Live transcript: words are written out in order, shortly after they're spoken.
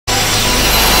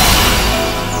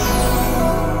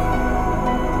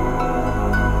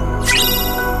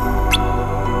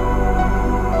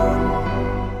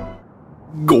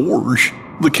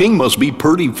The king must be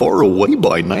pretty far away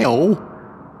by now.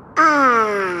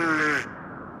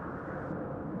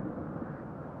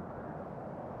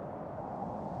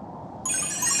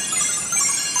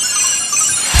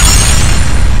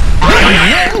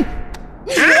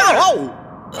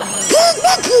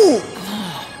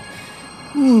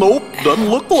 Nope, doesn't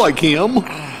look like him.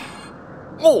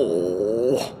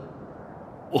 Oh.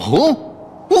 Huh?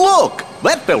 Look!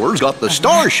 That feller's got the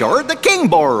star shard the king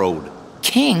borrowed.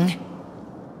 King?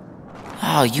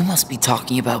 Oh, you must be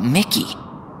talking about Mickey.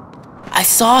 I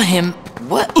saw him...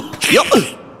 What? Yep.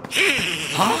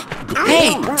 Huh?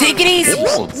 Hey, take it easy.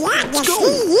 Let's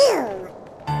go.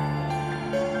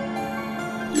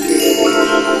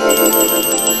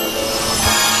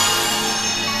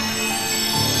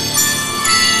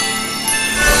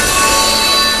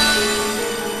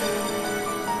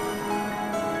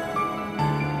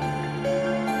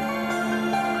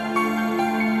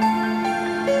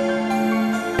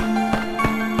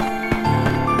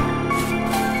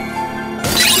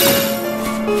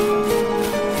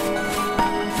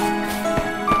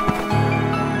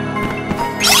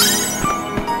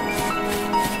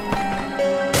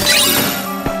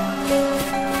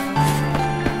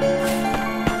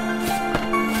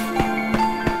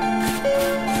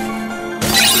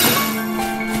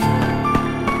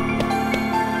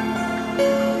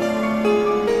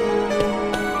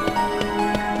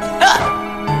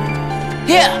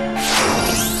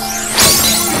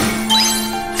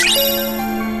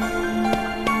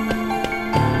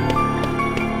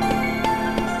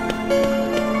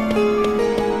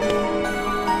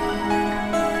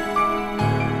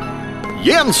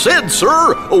 Yen said,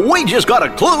 sir, we just got a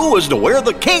clue as to where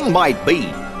the king might be.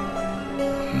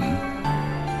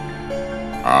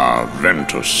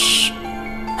 Ventas.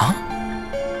 Huh?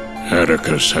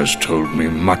 Heracus has told me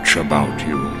much about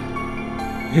you.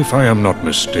 If I am not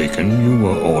mistaken, you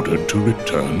were ordered to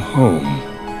return home.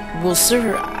 Well,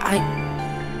 sir,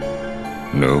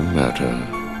 No matter.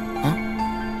 Huh?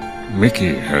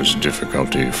 Mickey has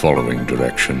difficulty following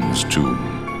directions, too.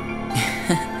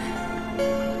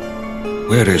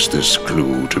 Where is this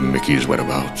clue to Mickey's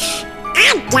whereabouts?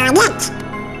 I got it!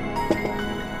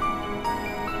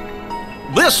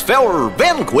 This feller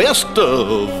Venquist,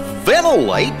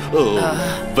 Venolite,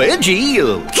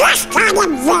 Veggie, Just call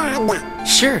him Ven.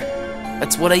 Sure.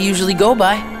 That's what I usually go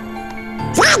by.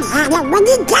 Ven had it when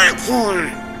he got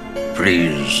here.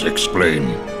 Please explain.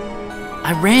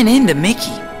 I ran into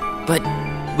Mickey, but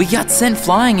we got sent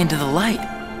flying into the light.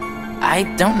 I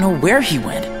don't know where he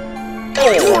went.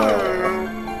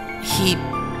 He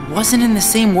wasn't in the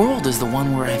same world as the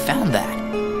one where I found that.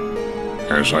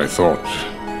 As I thought,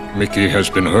 Mickey has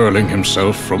been hurling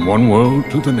himself from one world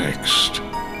to the next.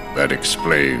 That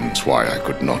explains why I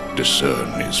could not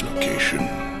discern his location.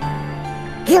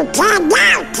 You can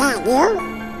now, can you?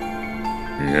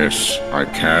 Yes, I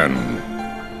can.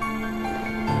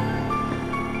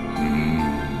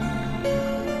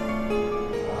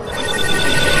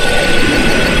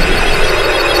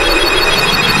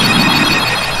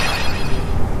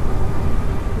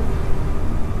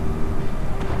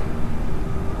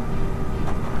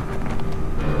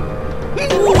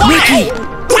 Mickey!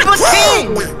 The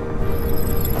king!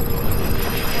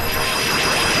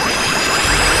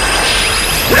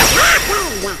 What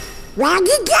happened? Where'd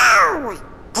he go?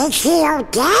 Is he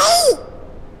okay?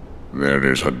 There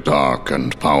is a dark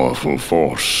and powerful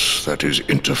force that is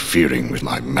interfering with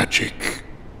my magic.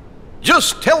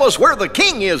 just tell us where the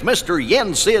king is, Mr.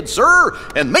 Yen Sid, sir,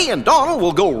 and me and Donald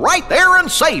will go right there and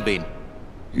save him.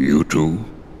 You two?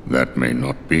 That may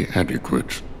not be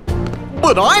adequate.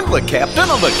 But I'm the captain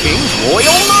of the King's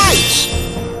Royal Knights.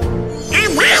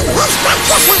 And I'm his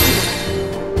magician.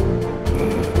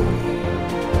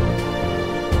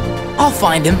 I'll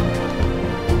find him.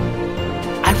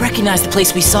 I recognize the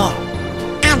place we saw.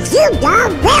 And you go,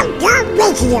 we'll go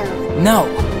with you. No,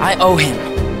 I owe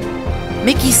him.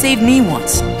 Mickey saved me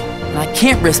once, and I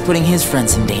can't risk putting his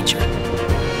friends in danger.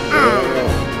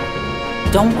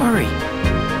 Don't worry.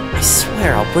 I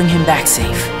swear I'll bring him back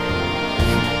safe.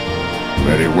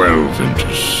 Very well,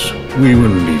 Ventus. We will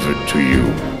leave it to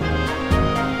you.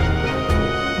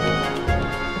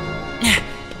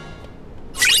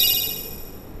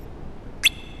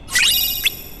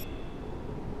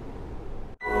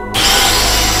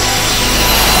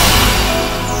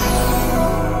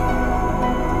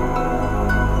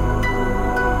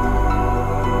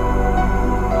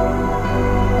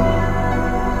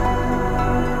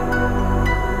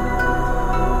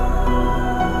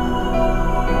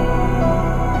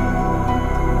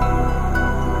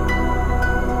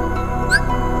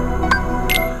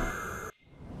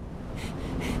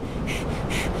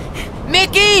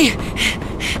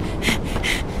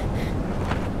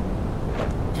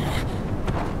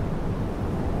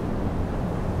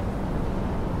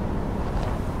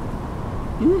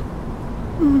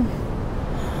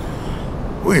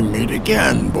 We meet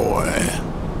again, boy.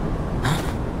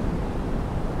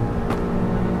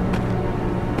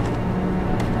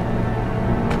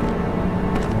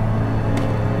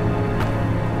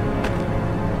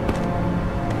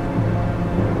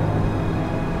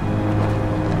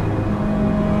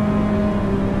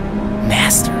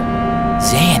 Master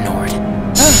Xehanort.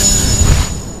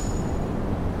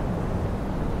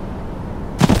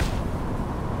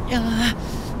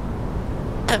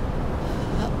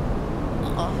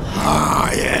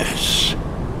 Ah, yes.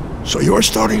 So you're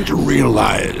starting to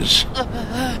realize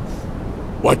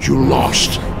what you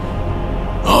lost.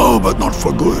 Oh, but not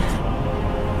for good.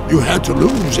 You had to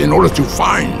lose in order to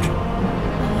find.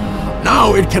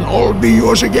 Now it can all be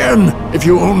yours again if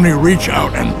you only reach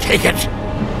out and take it.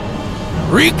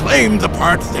 Reclaim the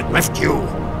part that left you.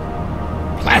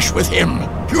 Clash with him.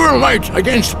 Pure light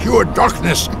against pure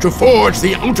darkness to forge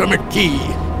the ultimate key.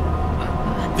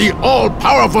 The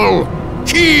all-powerful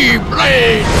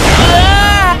Keyblade!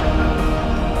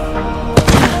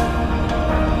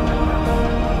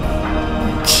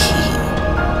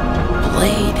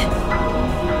 Keyblade?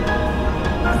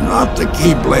 Not the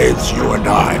Keyblades you and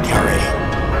I carry.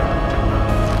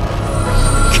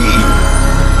 Key,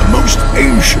 the most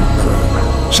ancient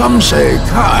mirror. Some say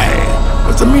Kai,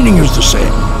 but the meaning is the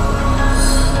same.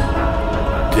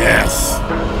 Death,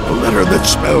 a letter that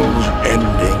spells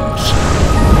endings.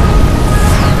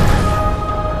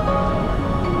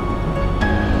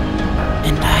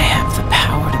 And I have the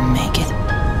power to make it?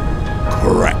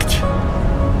 Correct.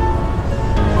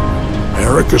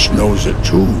 Ericus knows it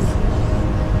too.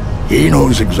 He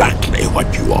knows exactly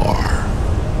what you are.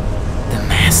 The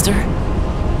Master?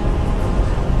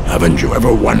 Haven't you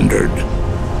ever wondered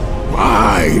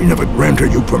why he never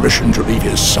granted you permission to leave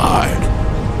his side,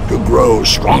 to grow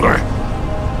stronger?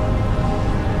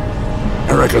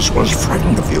 Ericus was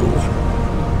frightened of you.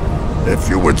 If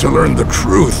you were to learn the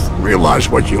truth, realize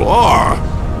what you are,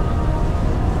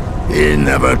 he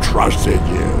never trusted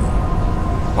you.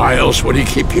 Why else would he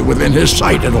keep you within his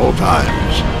sight at all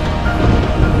times?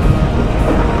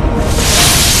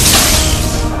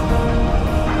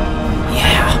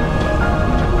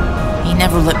 Yeah. He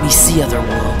never let me see other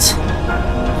worlds,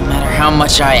 no matter how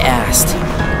much I asked.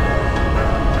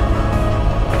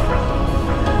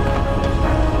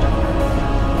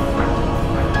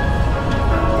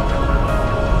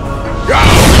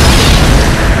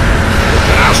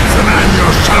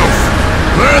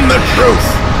 Learn the truth,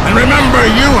 and remember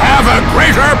you have a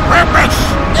greater purpose!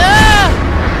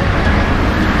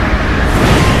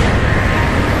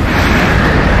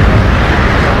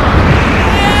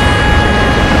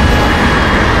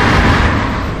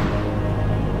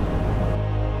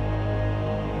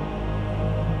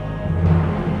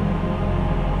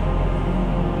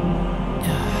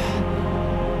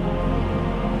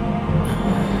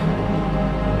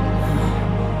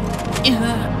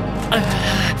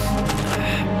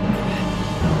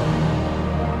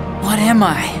 What am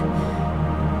I?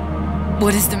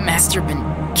 What has the Master been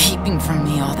keeping from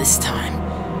me all this time?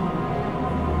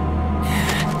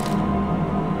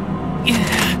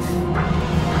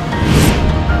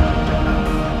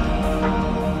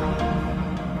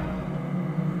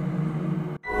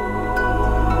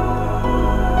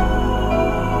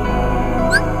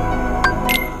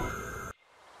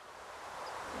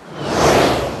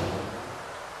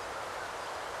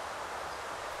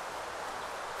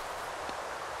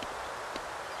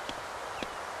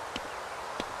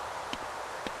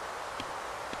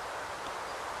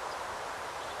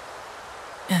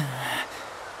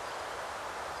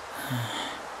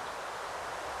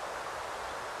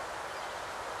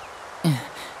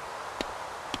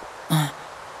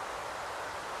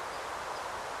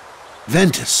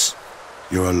 Ventas,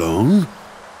 you're alone?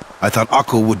 I thought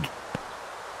Akko would...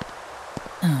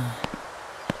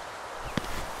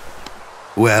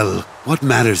 Well, what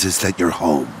matters is that you're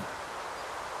home.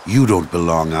 You don't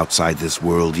belong outside this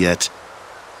world yet.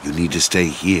 You need to stay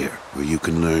here, where you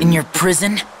can learn... In your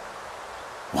prison?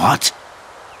 What?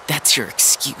 That's your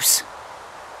excuse.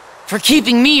 For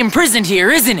keeping me imprisoned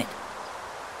here, isn't it?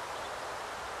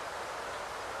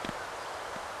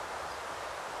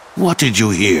 What did you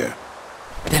hear?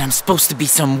 That I'm supposed to be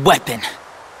some weapon.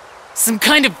 Some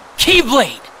kind of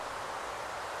Keyblade!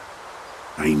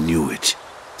 I knew it.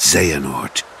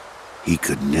 Xehanort. He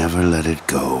could never let it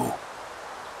go.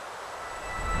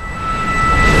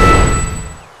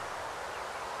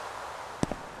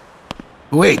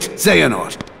 Wait,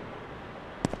 Xehanort!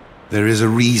 There is a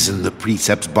reason the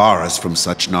precepts bar us from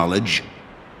such knowledge.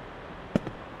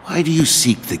 Why do you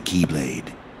seek the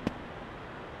Keyblade?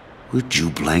 Would you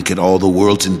blanket all the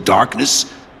worlds in darkness?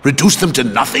 Reduce them to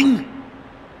nothing?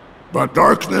 But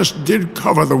darkness did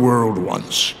cover the world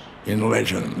once, in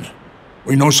legend.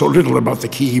 We know so little about the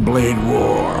Keyblade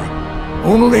War.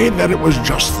 Only that it was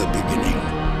just the beginning.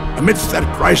 Amidst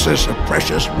that crisis, a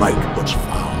precious light was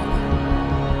found.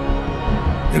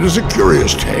 It is a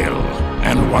curious tale,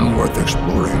 and one worth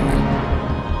exploring.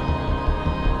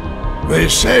 They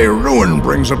say ruin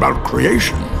brings about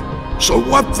creation. So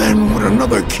what then would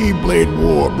another Keyblade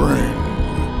War bring?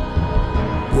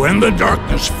 When the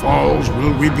darkness falls,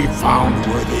 will we be found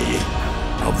worthy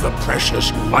of the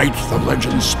precious light the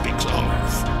legend speaks of?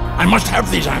 I must have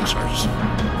these answers.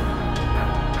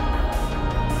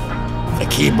 The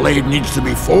Keyblade needs to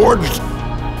be forged,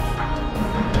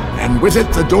 and with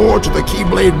it the door to the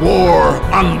Keyblade War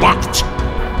unlocked.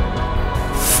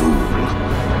 Fool.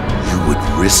 You would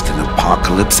risk an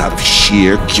apocalypse out of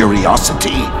sheer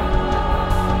curiosity?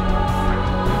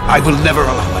 I will never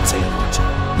allow it, Xehanort.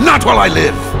 Not while I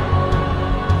live!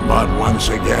 But once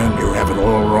again, you have it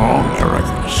all wrong,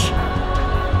 Ericus.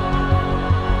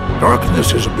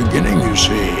 Darkness is a beginning, you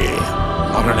see,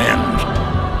 not an end.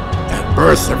 At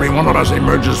birth, every one of us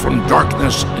emerges from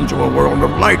darkness into a world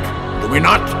of light, do we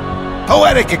not?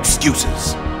 Poetic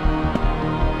excuses.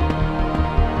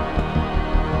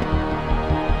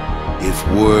 If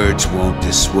words won't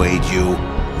dissuade you,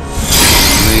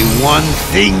 only one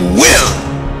thing will!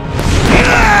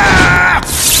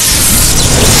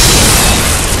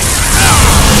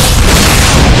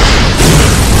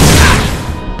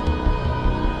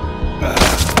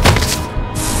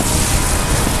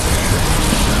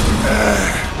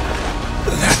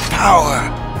 That power!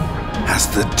 Has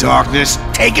the darkness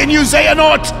taken you,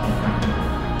 Xehanort?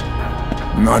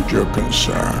 Not your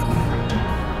concern.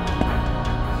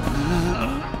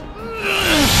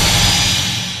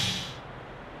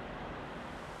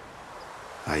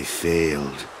 I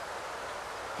failed.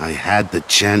 I had the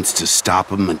chance to stop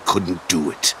him and couldn't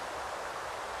do it.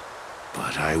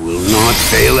 But I will not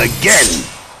fail again!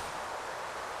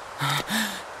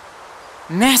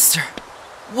 Master,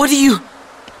 what do you...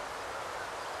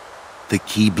 The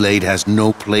Keyblade has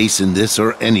no place in this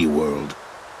or any world.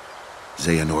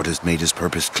 Xehanort has made his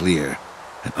purpose clear,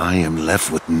 and I am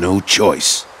left with no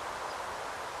choice.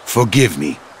 Forgive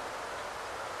me,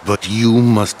 but you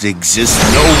must exist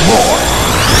no more!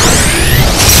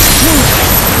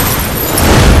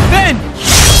 Ben!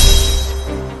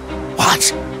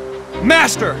 What?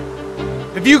 Master!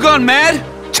 Have you gone mad?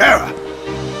 Terra!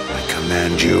 I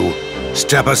command you,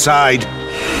 step aside.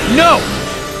 No!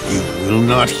 You will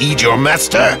not heed your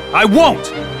master? I won't!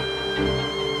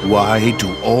 Why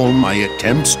do all my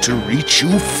attempts to reach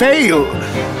you fail?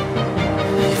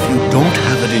 If you don't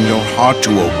have it in your heart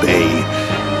to obey,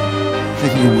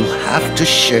 then you will have to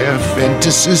share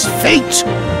Ventus's fate.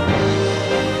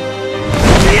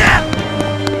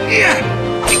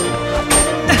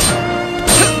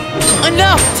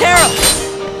 Enough, Terra!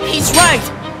 He's right!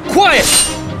 Quiet!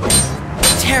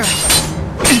 Terra!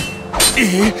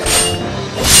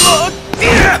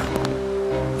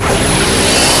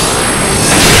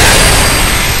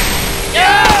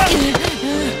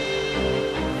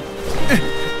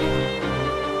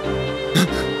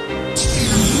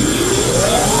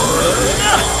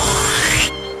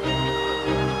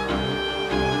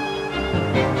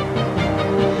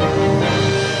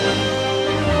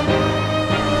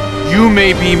 You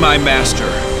may be my master,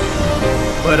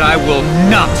 but I will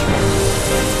not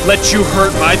let you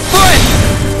hurt my friend!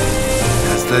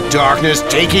 Has the darkness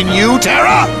taken you,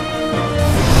 Terra?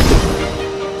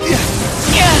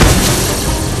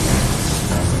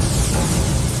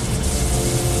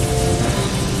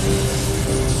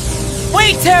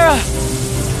 Wait, Terra!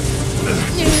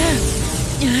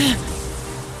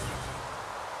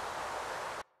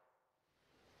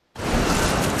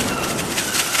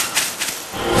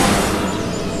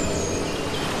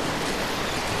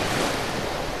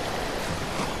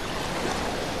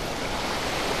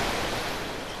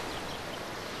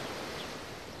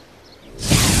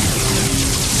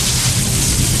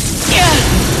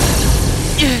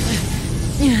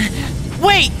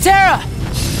 Wait, Terra!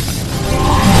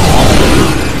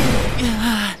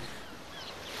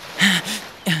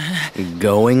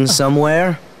 Going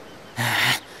somewhere?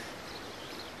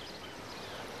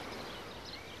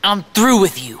 I'm through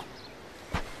with you.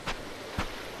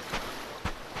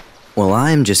 Well,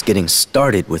 I'm just getting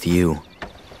started with you.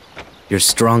 You're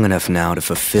strong enough now to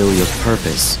fulfill your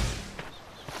purpose.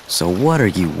 So what are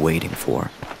you waiting for?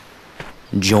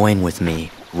 Join with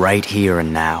me, right here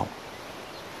and now.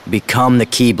 Become the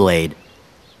Keyblade.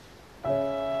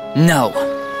 No,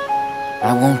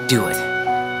 I won't do it.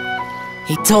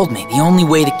 He told me the only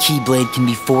way the Keyblade can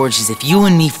be forged is if you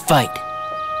and me fight.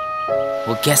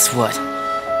 Well, guess what?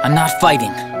 I'm not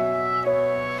fighting.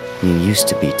 You used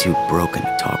to be too broken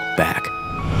to talk back.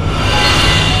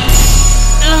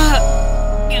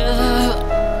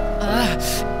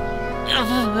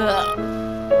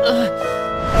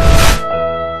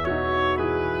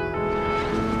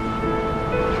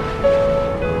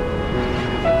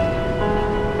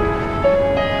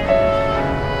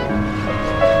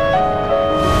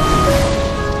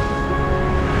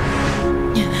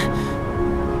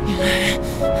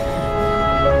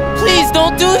 Please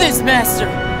don't do this, Master!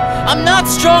 I'm not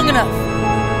strong enough!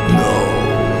 No.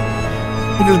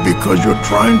 It is because you're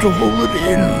trying to hold it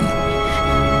in.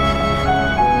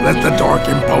 Let the dark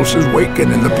impulses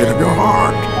waken in the pit of your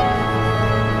heart.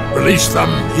 Release them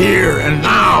here and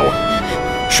now.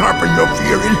 Sharpen your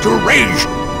fear into rage.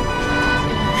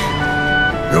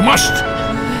 You must.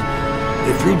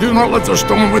 If you do not let the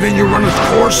storm within you run its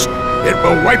course, it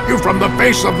will wipe you from the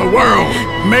face of the world.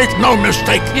 Make no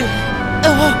mistake.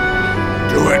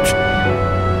 Do it.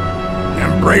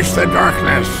 Embrace the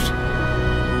darkness.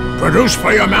 Produce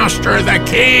for your master the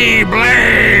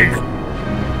Keyblade!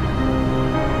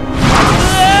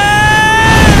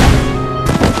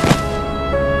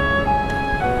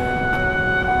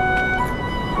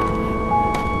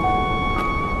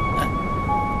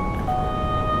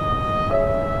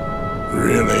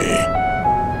 Really?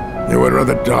 You would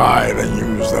rather die than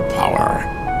use the power.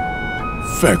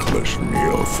 Feckless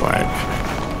neophyte.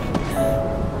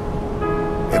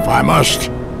 If I must,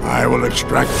 I will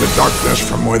extract the darkness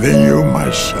from within you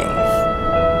myself.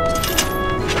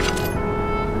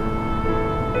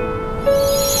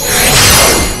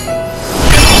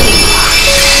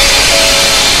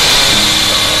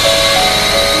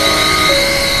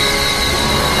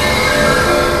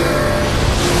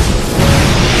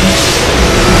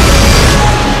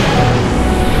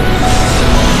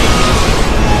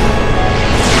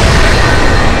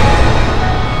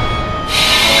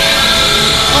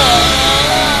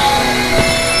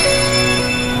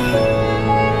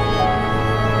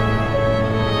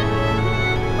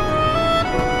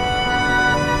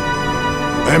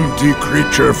 Empty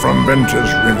creature from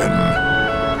Ventas Riven.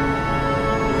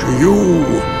 To you,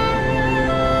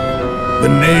 the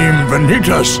name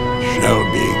Ventas shall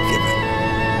be given.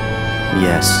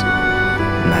 Yes,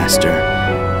 Master.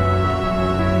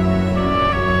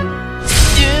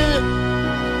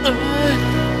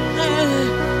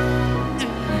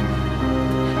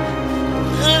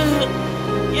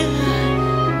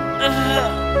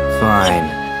 Fine.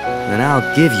 Then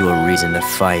I'll give you a reason to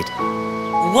fight.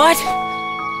 What?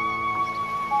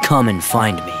 Come and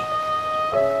find me.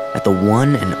 At the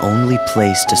one and only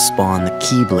place to spawn the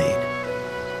Keyblade.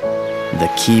 The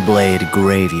Keyblade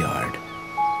Graveyard.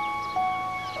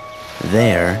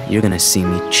 There, you're gonna see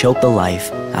me choke the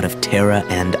life out of Terra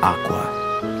and Aqua.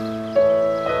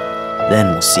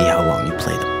 Then we'll see how long you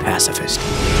play the pacifist.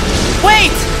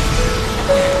 Wait!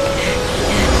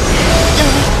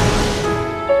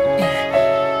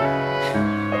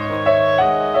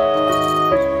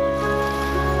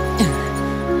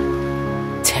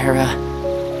 Terra,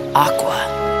 Aqua.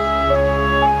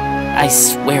 I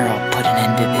swear I'll put an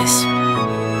end to this.